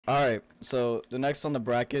Alright, so the next on the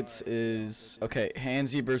brackets is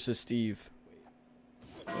Hansi versus Steve.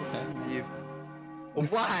 Okay. Steve.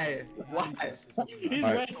 Why? Why? He's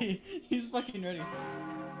ready. He's fucking ready.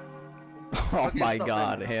 Oh my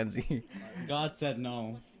god, Hansi. God said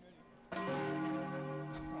no.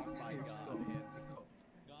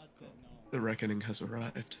 The reckoning has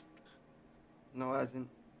arrived. No, it hasn't.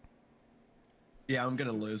 Yeah, I'm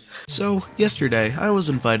gonna lose. So, yesterday, I was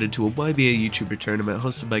invited to a YBA Youtuber Tournament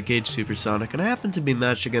hosted by Gage Supersonic, and I happened to be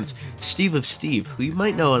matched against Steve of Steve, who you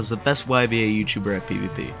might know as the best YBA YouTuber at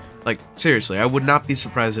PvP. Like, seriously, I would not be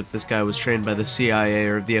surprised if this guy was trained by the CIA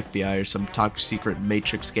or the FBI or some top-secret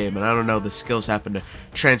Matrix game, and I don't know, the skills happened to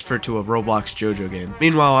transfer to a Roblox JoJo game.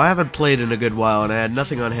 Meanwhile, I haven't played in a good while, and I had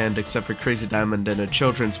nothing on hand except for Crazy Diamond and a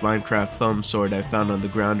children's Minecraft foam sword I found on the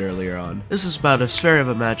ground earlier on. This is about as fair of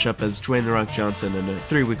a matchup as Dwayne The Rock Johnson and a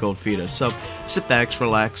 3-week-old fetus, so sit back,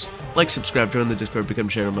 relax, like, subscribe, join the Discord, become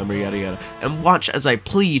a channel member, yada yada, and watch as I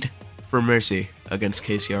plead for mercy against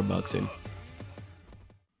KCR Boxing.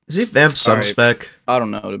 Is he Vamp sub-spec? I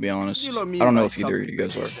don't know, to be honest. I don't know if either of you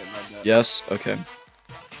guys are. Yes? Okay.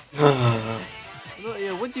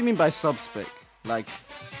 Yeah, what do you mean by sub-spec? Like,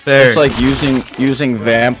 There. It's like using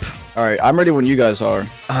Vamp. Alright, I'm ready when you guys are.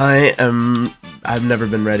 I've never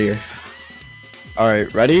been readier.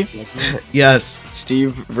 Alright, ready? Yes.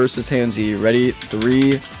 Steve versus Hansi. Ready?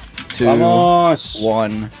 3, 2, Vamos.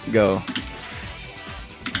 1, go.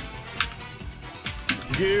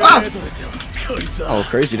 Ah! Oh,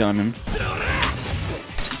 Crazy Diamond.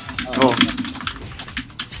 Oh.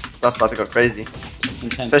 Stuff about to go crazy.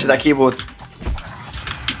 Intense. Especially that keyboard.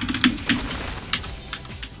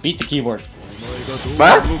 Beat the keyboard.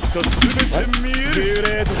 What?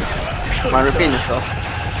 Mind repeating yourself.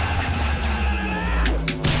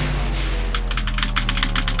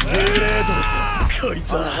 oh,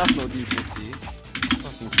 that's no defense, Steve.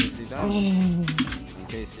 Fucking crazy down. In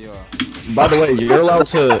case you are. By the way, you're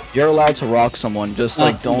allowed to rock someone. Just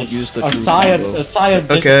like don't use the a truth sigh combo. of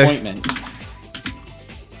disappointment.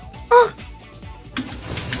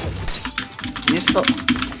 You stop.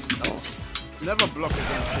 Never block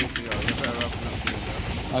against KCR. You're better off not doing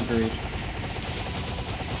that. Agreed.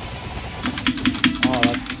 Oh,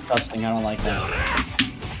 that's disgusting. I don't like that.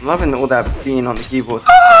 I'm loving all that being on the keyboard.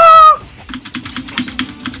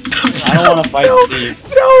 I don't want to fight Steve.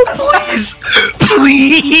 No, please!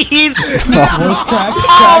 Please! Voice crack,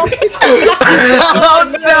 Oh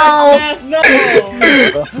no! No!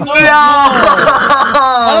 No!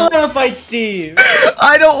 I don't want to fight Steve.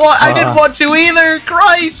 I didn't want to either!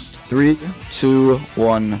 Christ! 3, 2,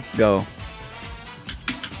 1, go.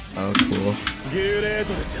 Oh, cool.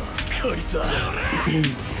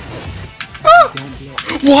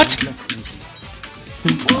 What?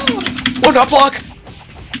 Oh, not block!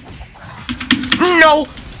 No!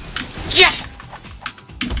 Yes!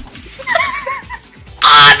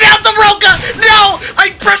 Ah, not the Roka! No! I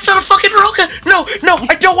pressed on a fucking Roka! No, no,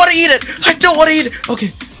 I don't want to eat it! I don't want to eat it!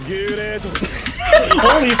 Okay.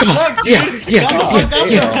 Holy fuck, dude! Yeah,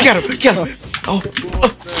 get him, get him! Oh.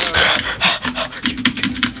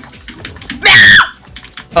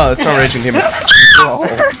 Oh, that's not Raging Demon. Oh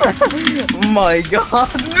my god.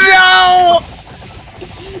 No!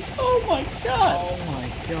 Oh my god! Oh my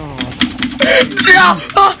god. No!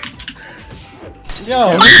 Yo,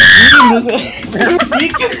 he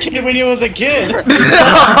beat this kid when he was a kid. No!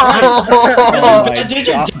 Did your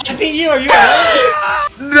dad beat you? Are you alright?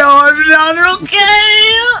 No, I'm not okay!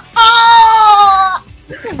 Oh!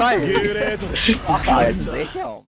 Damn.